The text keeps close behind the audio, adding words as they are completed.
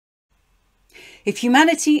If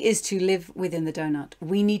humanity is to live within the donut,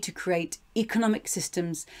 we need to create economic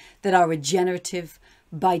systems that are regenerative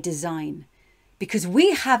by design, because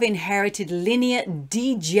we have inherited linear,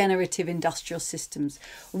 degenerative industrial systems.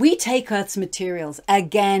 We take Earth's materials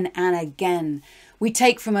again and again. We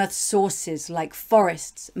take from Earth's sources like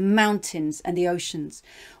forests, mountains, and the oceans.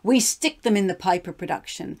 We stick them in the pipe of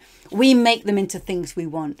production. We make them into things we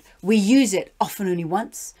want. We use it, often only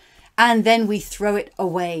once, and then we throw it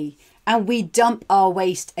away. And we dump our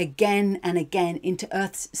waste again and again into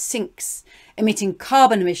Earth's sinks, emitting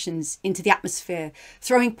carbon emissions into the atmosphere,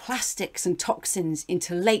 throwing plastics and toxins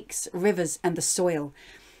into lakes, rivers, and the soil.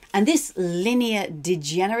 And this linear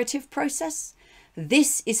degenerative process,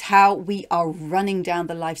 this is how we are running down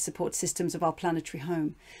the life support systems of our planetary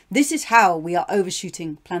home. This is how we are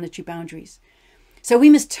overshooting planetary boundaries. So we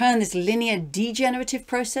must turn this linear degenerative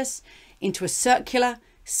process into a circular,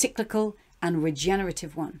 cyclical, and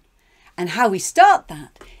regenerative one. And how we start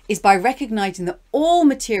that is by recognizing that all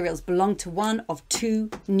materials belong to one of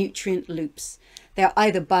two nutrient loops. They are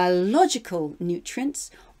either biological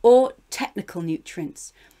nutrients or technical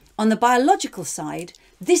nutrients. On the biological side,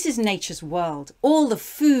 this is nature's world. All the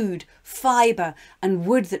food, fiber, and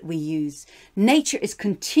wood that we use. Nature is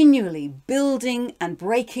continually building and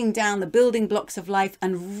breaking down the building blocks of life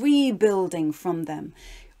and rebuilding from them,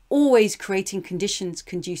 always creating conditions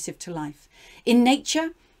conducive to life. In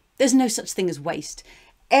nature, there's no such thing as waste.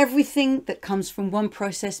 Everything that comes from one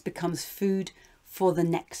process becomes food for the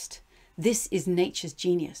next. This is nature's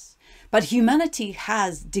genius. But humanity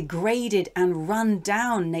has degraded and run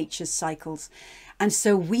down nature's cycles. And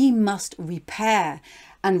so we must repair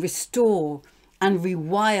and restore and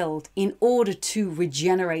rewild in order to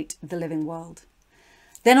regenerate the living world.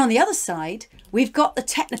 Then on the other side, we've got the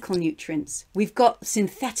technical nutrients. We've got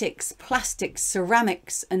synthetics, plastics,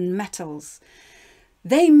 ceramics, and metals.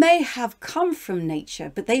 They may have come from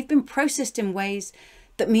nature, but they've been processed in ways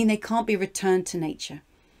that mean they can't be returned to nature.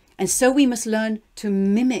 And so we must learn to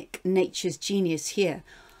mimic nature's genius here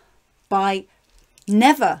by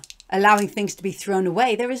never allowing things to be thrown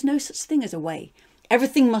away. There is no such thing as a way.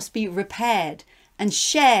 Everything must be repaired and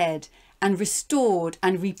shared and restored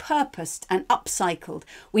and repurposed and upcycled.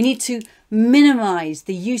 We need to minimize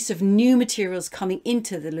the use of new materials coming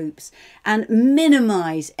into the loops and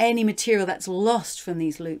minimize any material that's lost from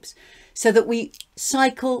these loops so that we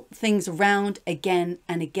cycle things around again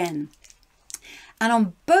and again. And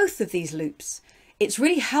on both of these loops, it's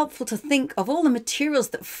really helpful to think of all the materials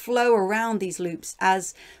that flow around these loops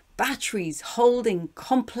as batteries holding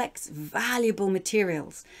complex, valuable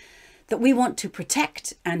materials that we want to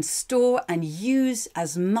protect and store and use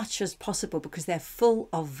as much as possible because they're full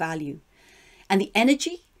of value. And the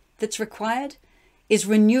energy that's required is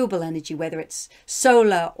renewable energy, whether it's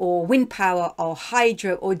solar or wind power or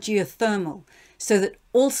hydro or geothermal, so that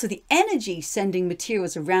also the energy sending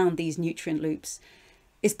materials around these nutrient loops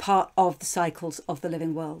is part of the cycles of the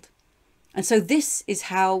living world. And so this is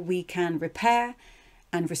how we can repair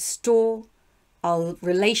and restore our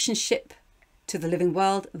relationship to the living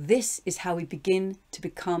world. This is how we begin to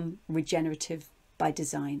become regenerative by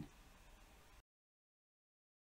design.